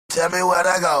Tell me where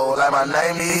to go, like my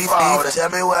name E-40. Tell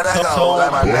me where to go,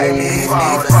 like my name E-40.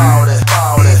 40, 40,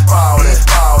 40,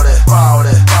 40,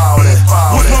 40, 40,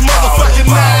 40. What's my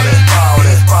motherfucking name?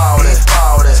 40, 40,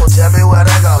 40. So tell me where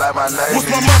to go, like my name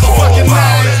What's my motherfucking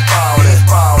name? 40,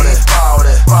 40,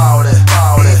 40, 40,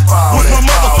 40, 40. What's my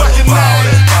motherfucking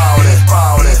name?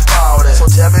 40, 40, 40.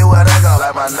 So tell me where to go,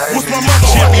 like my name What's my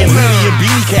motherfucking hoodie and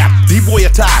beanie cap, D-boy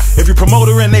attire. Every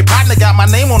promoter and they partner got my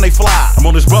name on they fly. I'm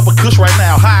on this rubber kush right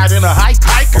now, higher than a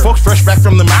hiker. Folks fresh back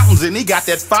from the mountains and he got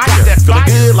that fire. Feeling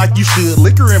good like you should,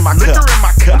 liquor in my cup.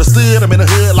 Understood, I'm in the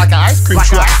hood like an ice cream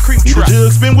truck. Need a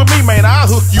jug, spin with me, man,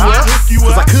 I'll hook you up.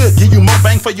 Cause I could give you more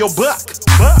bang for your buck.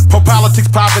 For politics,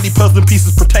 poverty, puzzling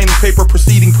pieces pertaining paper,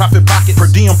 proceeding, profit pocket, per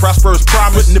diem, prosperous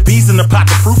promise. Putting the peas in the pot,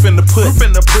 the proof in the put.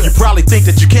 You probably think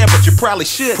that you can, but you probably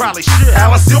should.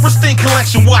 Alan Silverstein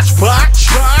collection watch box.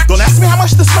 Don't ask me how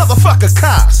much this motherfucker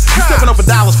costs. You stepping over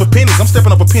dollars for pennies, I'm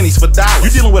stepping over pennies for dollars. You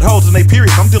dealing with hoes and they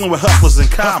periods, I'm dealing with hustlers and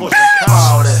commas. He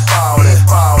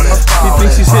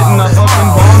thinks he's hitting a fucking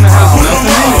bomb that has nothing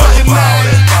in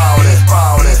it.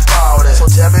 So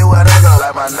tell me where to go,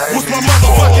 like my name. What's my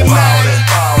motherfucking name?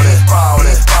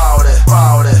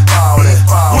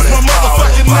 What's my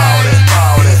motherfucking name?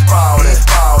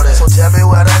 So tell me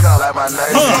where to go, like my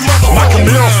name. My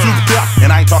Camaro souped up,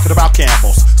 and I ain't talking about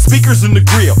Campbell's. Speakers in the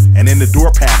grill and in the door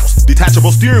panels.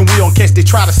 Detachable steering wheel in case they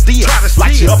try to steal.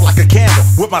 Light you up like a candle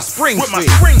with my spring feel.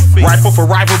 Rifle for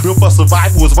rival, built for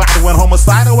survival. Was vital when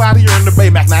homicidal out here in the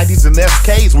Bay. Mac 90s and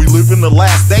SKs. We live in the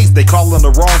last days. They call in the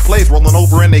wrong place. Rolling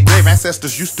over in their grave.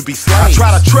 Ancestors used to be slaves. I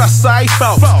try to trust side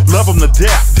folks. Love them to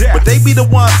death. But they be the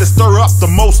ones that stir up the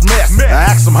most mess.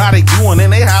 I ask them how they doing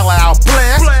and they holler out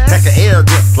blessed. Heck of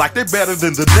arrogant. Like they're better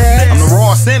than the next. I'm the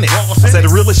rawest in it. I say the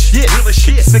realest shit.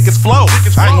 Sickest flow.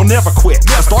 I ain't gonna never quit.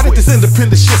 I started this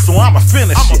independent shit, so I'ma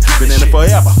finish it. Been in it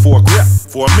forever, for a grip,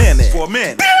 for a minute. What's my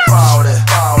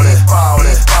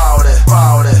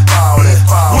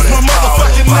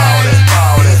motherfucking name?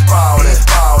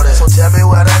 So tell me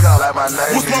where to go, like my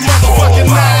name. What's my motherfucking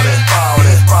name?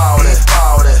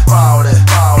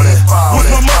 What's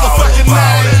my motherfucking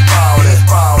name?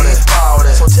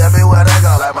 So tell me where to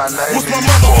go, like my name. What's my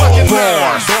motherfucking name?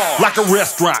 Like a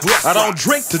restaurant. I don't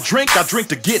drink to drink, I drink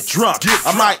to get drunk.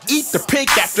 I might eat the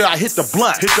pink after I hit the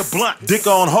blunt. Dick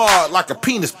on hard like a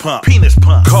penis pump.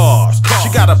 Cars. She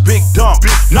got a big dunk.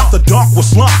 Not the dunk with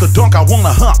slump, the dunk I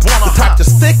wanna hump. The type to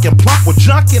stick and plump with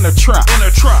junk in her trunk.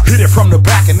 Hit it from the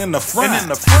back and in the front.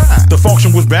 The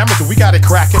function was bad, but we got it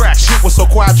cracking. Shit was so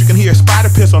quiet you can hear spider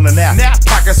piss on the nap.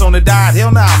 Pockets on the diet,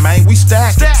 hell nah, man, we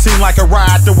stacked. Seemed like a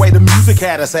ride the way the music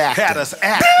had us acting. What's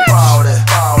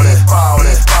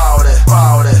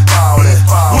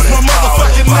my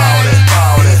motherfucking name?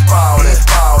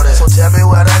 So tell me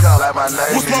where to go, like my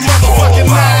name. What's my motherfucking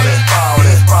name?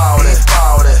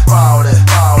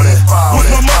 What's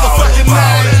my motherfucking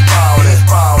name?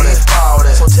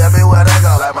 So tell me where to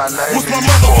go, like my name. What's my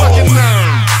motherfucking name?